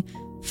courting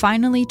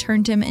finally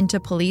turned him into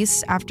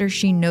police after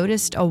she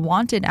noticed a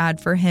wanted ad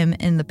for him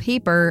in the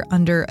paper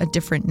under a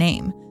different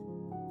name.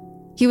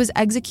 He was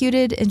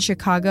executed in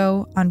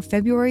Chicago on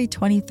February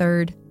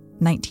 23rd,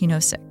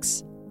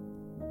 1906.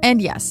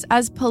 And yes,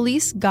 as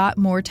police got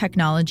more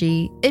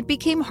technology, it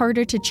became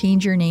harder to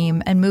change your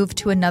name and move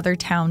to another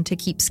town to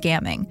keep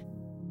scamming.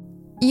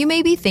 You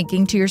may be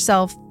thinking to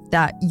yourself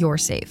that you're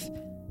safe.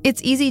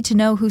 It's easy to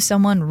know who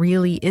someone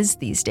really is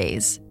these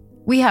days.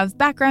 We have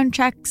background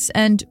checks,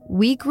 and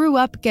we grew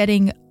up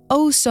getting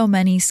so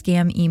many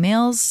scam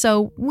emails,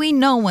 so we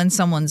know when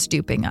someone's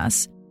duping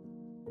us.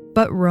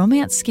 But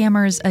romance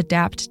scammers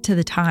adapt to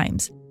the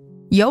times.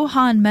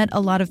 Johan met a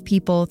lot of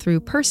people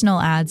through personal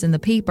ads in the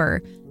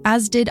paper,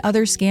 as did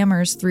other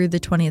scammers through the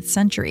 20th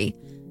century.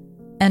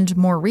 And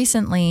more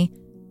recently,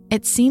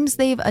 it seems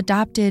they've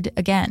adapted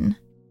again.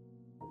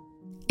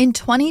 In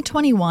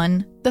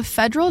 2021, the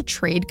Federal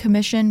Trade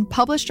Commission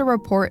published a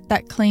report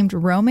that claimed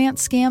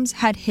romance scams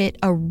had hit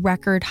a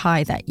record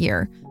high that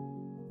year.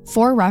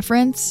 For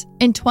reference,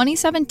 in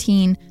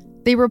 2017,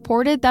 they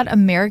reported that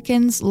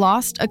Americans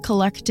lost a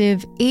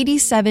collective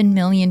 $87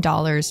 million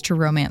to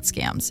romance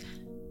scams.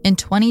 In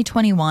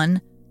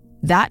 2021,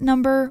 that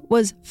number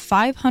was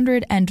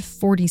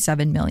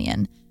 $547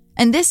 million.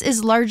 And this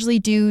is largely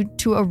due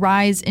to a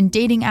rise in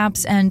dating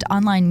apps and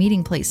online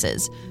meeting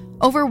places.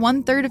 Over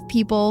 1/3 of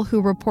people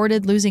who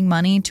reported losing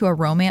money to a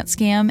romance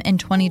scam in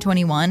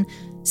 2021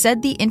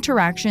 said the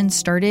interaction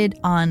started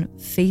on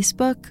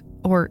Facebook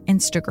or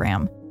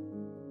Instagram.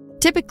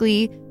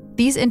 Typically,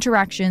 these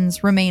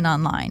interactions remain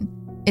online.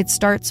 It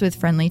starts with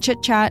friendly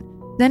chit-chat,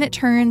 then it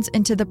turns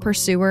into the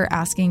pursuer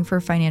asking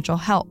for financial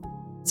help.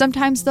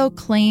 Sometimes they'll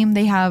claim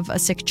they have a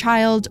sick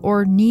child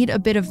or need a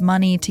bit of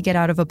money to get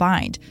out of a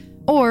bind.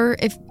 Or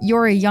if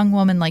you're a young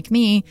woman like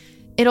me,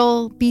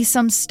 it'll be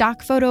some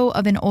stock photo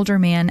of an older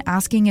man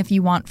asking if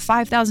you want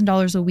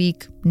 $5,000 a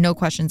week, no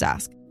questions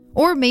asked.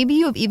 Or maybe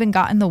you've even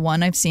gotten the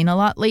one I've seen a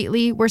lot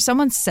lately where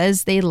someone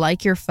says they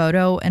like your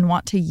photo and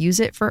want to use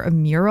it for a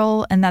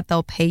mural and that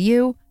they'll pay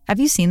you. Have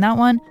you seen that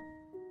one?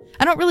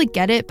 I don't really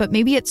get it, but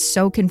maybe it's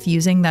so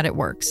confusing that it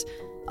works.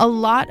 A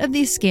lot of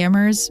these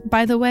scammers,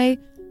 by the way,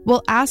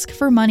 will ask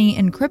for money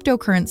in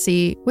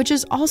cryptocurrency, which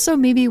is also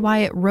maybe why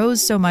it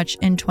rose so much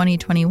in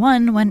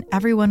 2021 when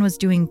everyone was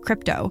doing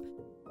crypto.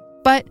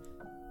 But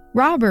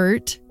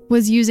Robert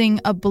was using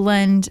a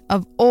blend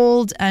of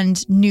old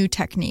and new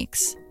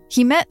techniques.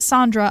 He met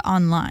Sandra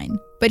online,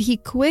 but he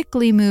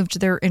quickly moved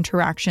their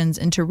interactions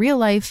into real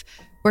life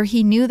where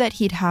he knew that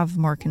he'd have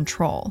more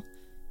control.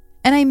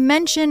 And I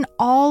mention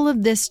all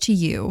of this to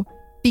you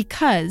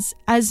because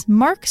as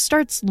Mark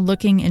starts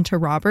looking into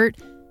Robert,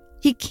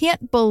 he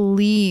can't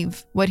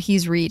believe what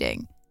he's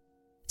reading.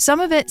 Some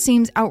of it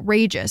seems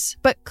outrageous,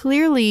 but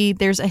clearly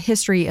there's a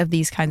history of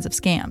these kinds of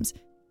scams.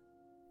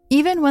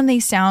 Even when they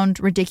sound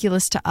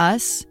ridiculous to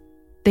us,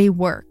 they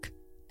work.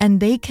 And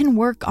they can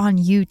work on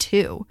you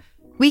too.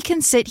 We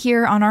can sit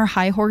here on our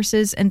high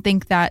horses and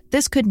think that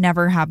this could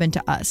never happen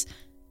to us.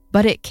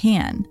 But it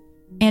can.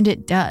 And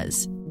it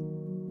does.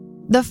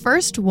 The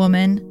first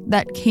woman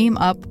that came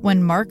up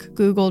when Mark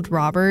Googled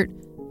Robert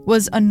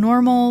was a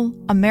normal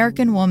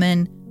American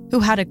woman who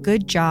had a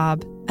good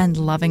job and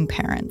loving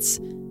parents.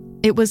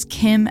 It was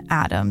Kim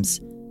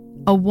Adams,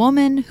 a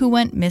woman who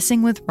went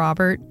missing with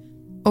Robert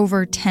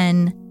over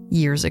 10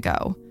 years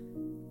ago.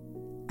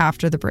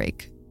 After the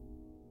break.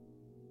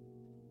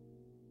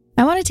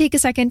 I want to take a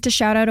second to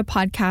shout out a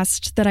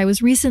podcast that I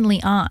was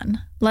recently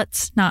on,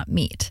 Let's Not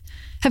Meet.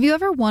 Have you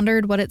ever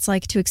wondered what it's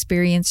like to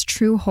experience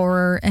true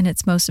horror in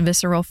its most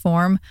visceral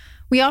form?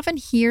 We often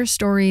hear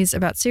stories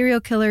about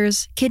serial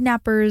killers,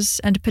 kidnappers,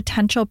 and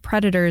potential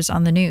predators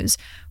on the news.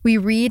 We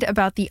read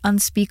about the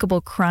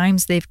unspeakable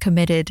crimes they've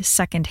committed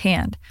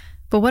secondhand.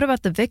 But what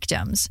about the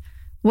victims?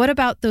 What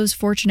about those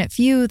fortunate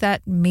few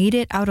that made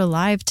it out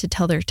alive to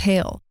tell their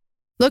tale?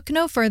 Look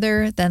no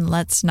further than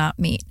Let's Not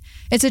Meet.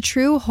 It's a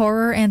true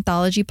horror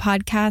anthology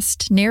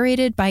podcast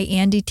narrated by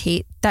Andy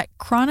Tate that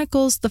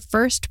chronicles the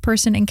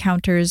first-person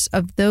encounters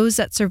of those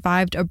that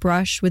survived a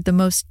brush with the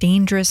most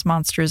dangerous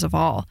monsters of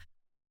all.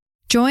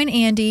 Join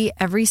Andy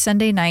every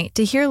Sunday night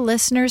to hear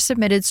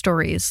listener-submitted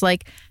stories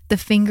like The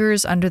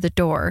Fingers Under the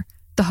Door,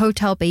 The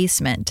Hotel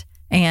Basement,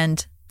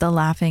 and The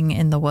Laughing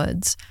in the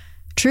Woods.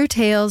 True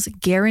tales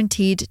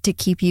guaranteed to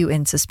keep you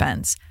in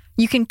suspense.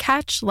 You can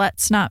catch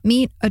Let's Not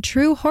Meet, a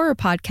true horror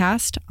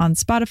podcast, on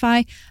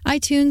Spotify,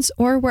 iTunes,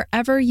 or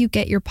wherever you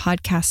get your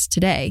podcasts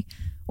today.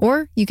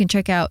 Or you can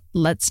check out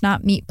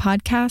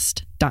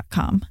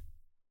letsnotmeetpodcast.com.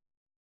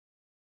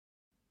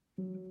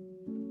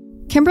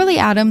 Kimberly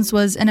Adams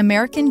was an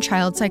American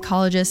child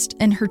psychologist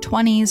in her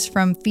 20s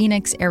from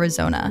Phoenix,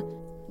 Arizona.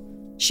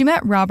 She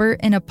met Robert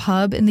in a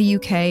pub in the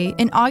UK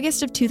in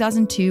August of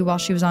 2002 while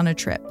she was on a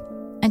trip,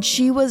 and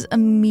she was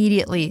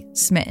immediately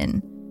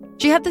smitten.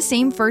 She had the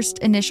same first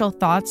initial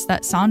thoughts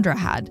that Sandra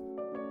had.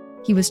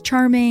 He was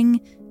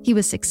charming, he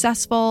was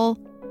successful,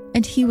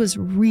 and he was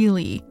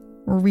really,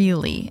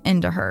 really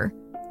into her.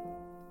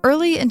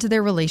 Early into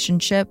their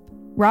relationship,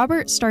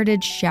 Robert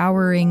started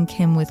showering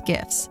Kim with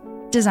gifts,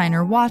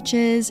 designer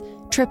watches,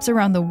 trips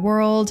around the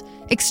world,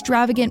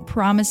 extravagant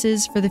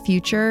promises for the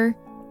future.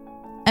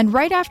 And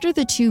right after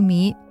the two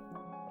meet,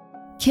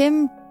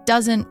 Kim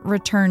doesn't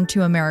return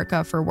to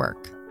America for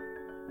work.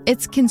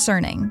 It's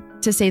concerning,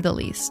 to say the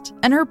least,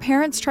 and her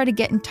parents try to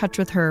get in touch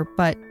with her,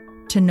 but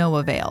to no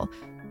avail.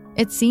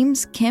 It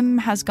seems Kim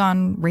has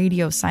gone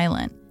radio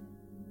silent.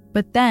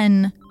 But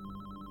then,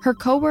 her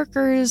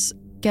coworkers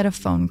get a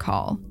phone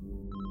call.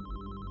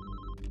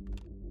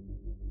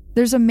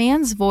 There's a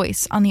man's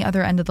voice on the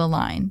other end of the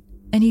line,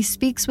 and he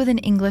speaks with an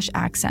English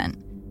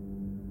accent.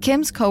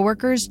 Kim's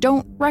coworkers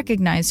don't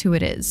recognize who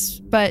it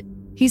is, but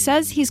he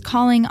says he's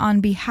calling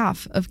on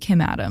behalf of Kim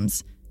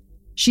Adams.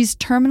 She's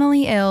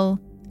terminally ill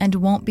and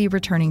won't be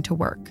returning to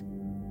work.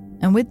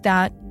 And with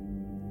that,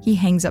 he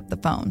hangs up the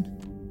phone.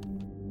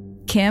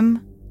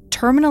 Kim,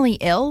 terminally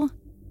ill?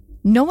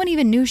 No one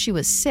even knew she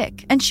was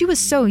sick, and she was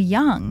so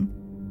young.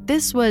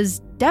 This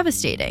was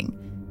devastating.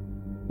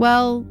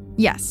 Well,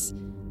 yes,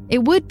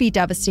 it would be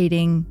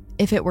devastating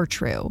if it were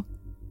true.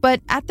 But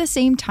at the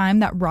same time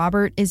that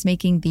Robert is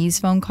making these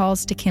phone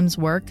calls to Kim's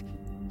work,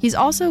 he's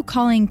also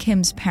calling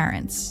Kim's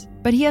parents,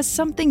 but he has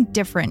something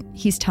different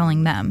he's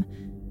telling them.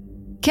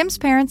 Kim's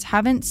parents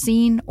haven't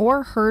seen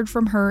or heard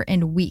from her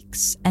in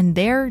weeks, and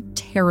they're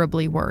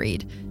terribly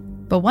worried.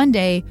 But one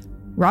day,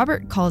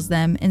 Robert calls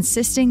them,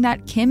 insisting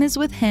that Kim is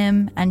with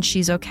him and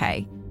she's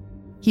okay.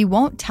 He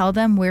won't tell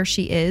them where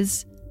she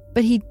is,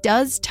 but he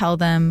does tell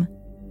them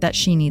that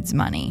she needs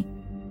money.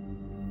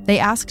 They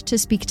ask to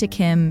speak to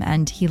Kim,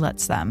 and he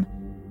lets them.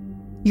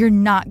 "You're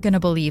not going to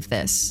believe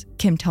this,"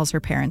 Kim tells her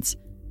parents,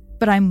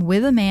 "but I'm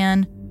with a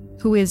man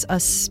who is a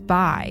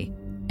spy,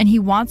 and he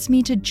wants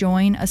me to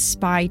join a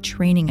spy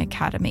training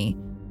academy.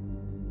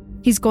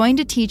 He's going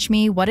to teach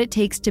me what it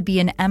takes to be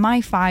an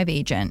MI5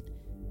 agent.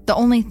 The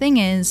only thing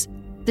is,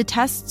 the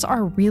tests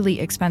are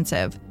really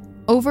expensive,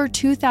 over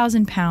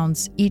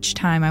 £2,000 each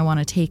time I want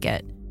to take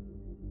it."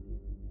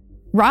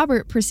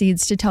 Robert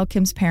proceeds to tell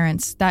Kim's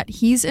parents that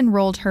he's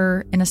enrolled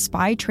her in a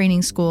spy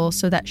training school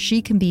so that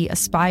she can be a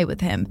spy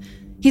with him.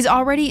 He's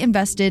already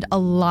invested a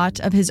lot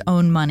of his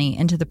own money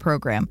into the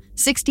program,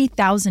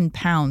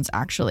 £60,000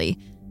 actually,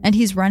 and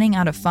he's running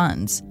out of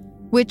funds,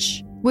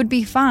 which would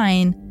be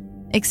fine,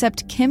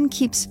 except Kim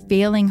keeps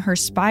failing her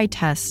spy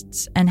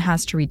tests and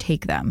has to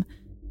retake them.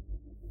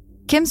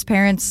 Kim's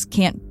parents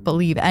can't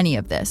believe any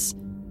of this.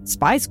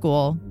 Spy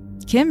school?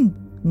 Kim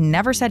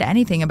never said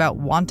anything about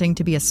wanting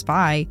to be a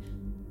spy.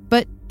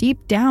 But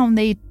deep down,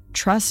 they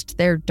trust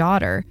their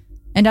daughter.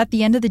 And at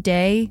the end of the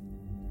day,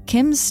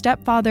 Kim's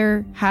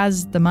stepfather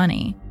has the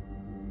money.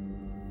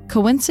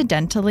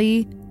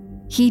 Coincidentally,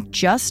 he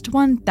just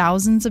won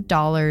thousands of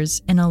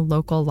dollars in a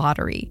local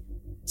lottery,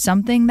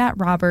 something that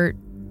Robert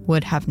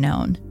would have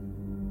known.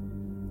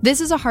 This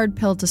is a hard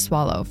pill to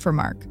swallow for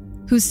Mark,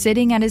 who's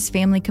sitting at his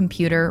family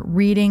computer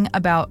reading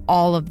about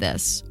all of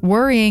this,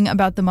 worrying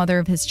about the mother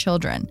of his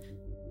children.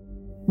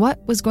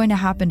 What was going to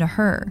happen to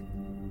her?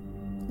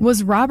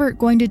 Was Robert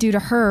going to do to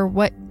her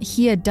what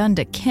he had done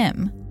to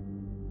Kim?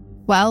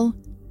 Well,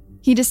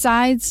 he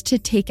decides to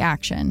take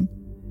action.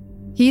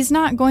 He's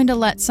not going to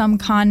let some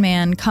con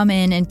man come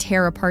in and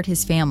tear apart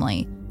his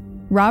family.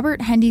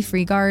 Robert Hendy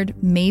Freegard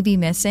may be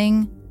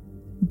missing,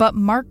 but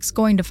Mark's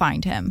going to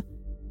find him.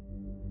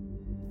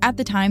 At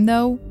the time,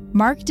 though,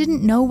 Mark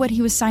didn't know what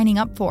he was signing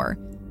up for.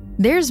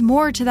 There's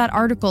more to that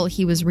article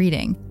he was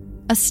reading.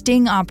 A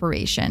sting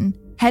operation,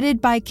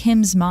 headed by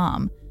Kim's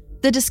mom.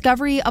 The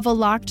discovery of a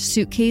locked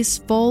suitcase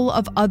full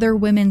of other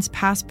women's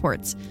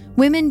passports,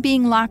 women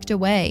being locked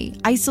away,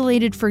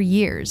 isolated for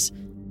years.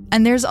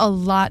 And there's a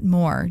lot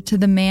more to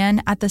the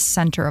man at the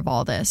center of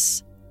all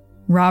this,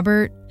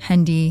 Robert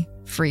Hendy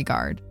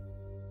Freegard.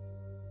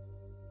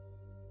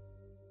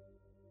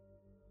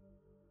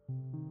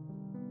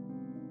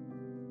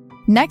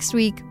 Next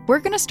week, we're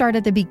going to start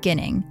at the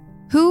beginning.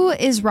 Who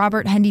is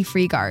Robert Hendy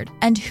Freegard,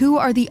 and who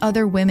are the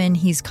other women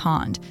he's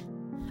conned?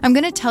 I'm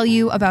going to tell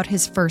you about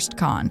his first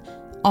con,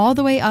 all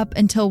the way up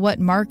until what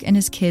Mark and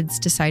his kids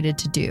decided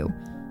to do.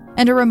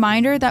 And a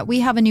reminder that we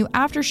have a new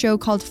after show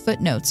called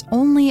Footnotes,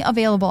 only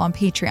available on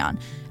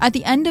Patreon. At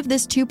the end of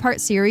this 2-part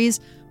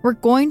series, we're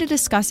going to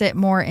discuss it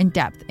more in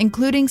depth,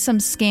 including some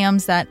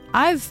scams that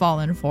I've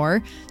fallen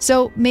for.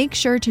 So make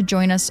sure to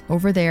join us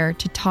over there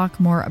to talk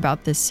more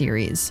about this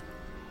series.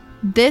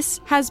 This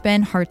has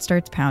been Heart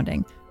Starts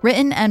Pounding,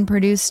 written and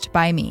produced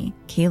by me,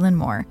 Kaylin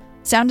Moore.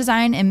 Sound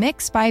design and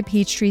mix by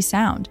Peachtree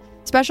Sound.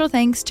 Special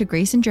thanks to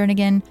Grayson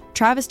Jernigan,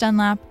 Travis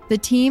Dunlap, the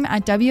team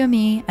at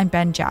WME, and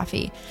Ben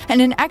Jaffe.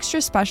 And an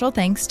extra special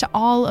thanks to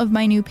all of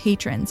my new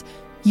patrons.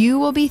 You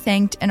will be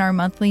thanked in our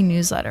monthly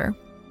newsletter,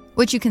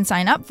 which you can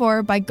sign up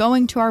for by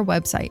going to our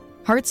website,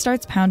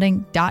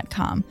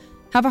 heartstartspounding.com.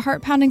 Have a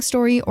heart-pounding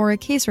story or a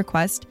case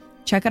request?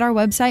 Check out our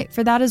website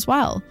for that as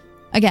well.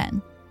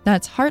 Again,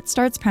 that's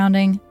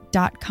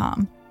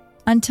heartstartspounding.com.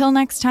 Until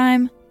next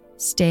time,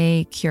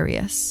 stay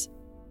curious.